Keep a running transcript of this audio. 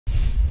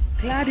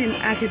Clad in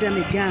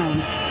academic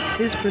gowns,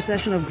 this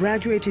procession of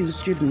graduating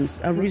students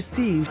are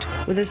received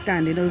with a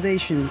standing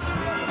ovation.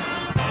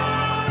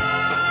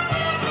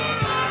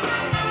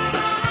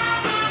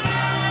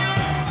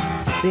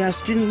 They are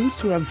students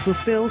who have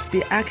fulfilled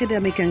the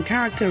academic and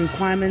character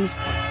requirements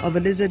of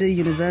Elizade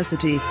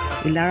University,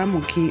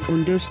 Ilaramoki,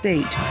 Ondo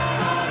State.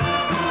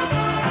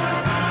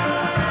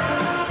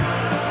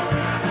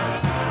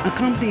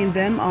 Accompanying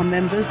them are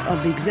members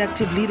of the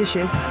executive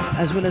leadership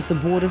as well as the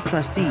board of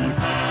trustees.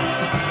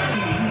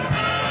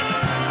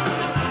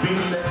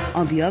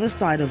 On the other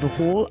side of the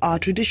hall are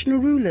traditional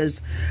rulers,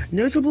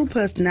 notable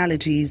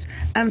personalities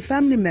and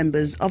family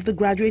members of the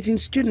graduating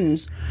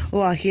students who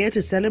are here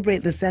to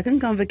celebrate the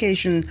second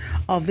convocation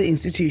of the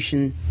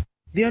institution.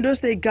 The Ondo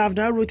State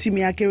Governor,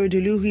 Rotimi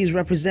Akeredolu, who is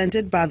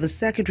represented by the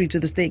Secretary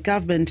to the State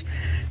Government,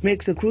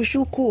 makes a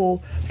crucial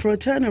call for a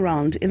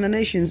turnaround in the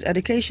nation's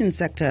education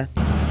sector.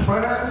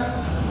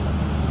 Parents,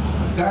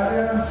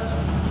 guardians,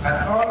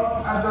 and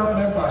all other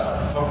members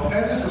of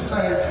any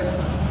society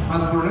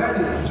must be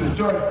ready to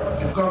join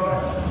the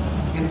government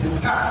in the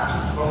task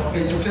of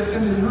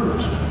educating the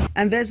youth.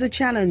 And there's a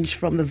challenge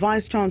from the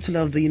Vice-Chancellor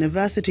of the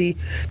university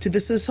to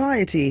the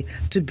society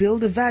to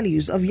build the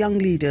values of young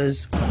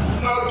leaders.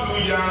 Not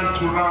too young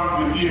to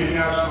run with the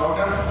mere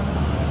slogan,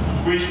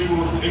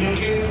 wishful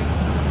thinking.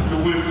 We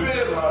will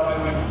fail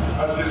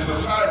as a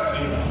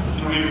society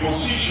to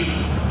reposition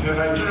the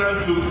Nigerian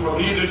youth for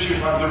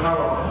leadership and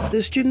development.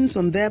 The students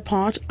on their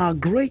part are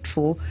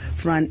grateful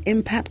for an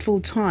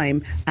impactful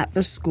time at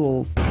the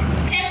school.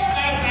 Fellow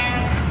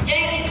migrants,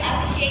 join me to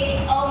appreciate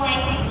the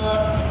Almighty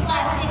God who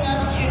has seen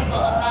us through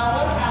for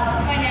about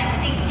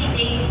 1,160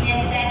 days in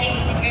Elizade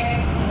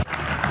University.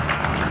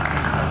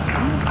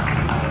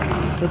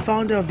 The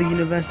founder of the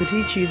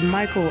university, Chief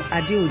Michael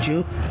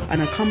Adeojo,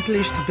 an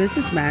accomplished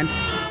businessman,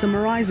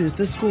 summarizes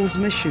the school's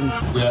mission.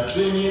 We are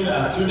training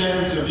our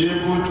students to be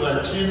able to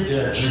achieve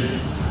their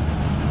dreams,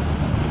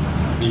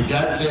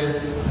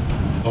 regardless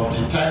of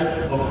the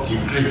type of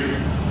degree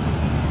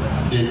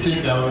they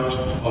take out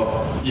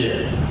of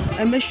here.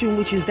 A mission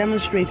which is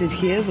demonstrated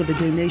here with a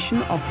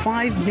donation of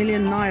 5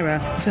 million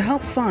naira to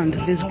help fund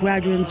this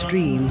graduate's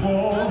dream.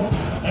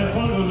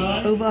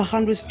 Over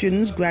 100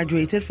 students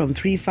graduated from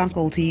 3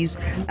 faculties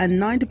and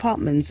 9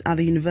 departments at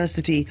the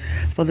university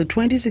for the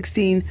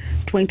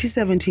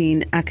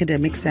 2016-2017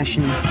 academic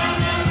session.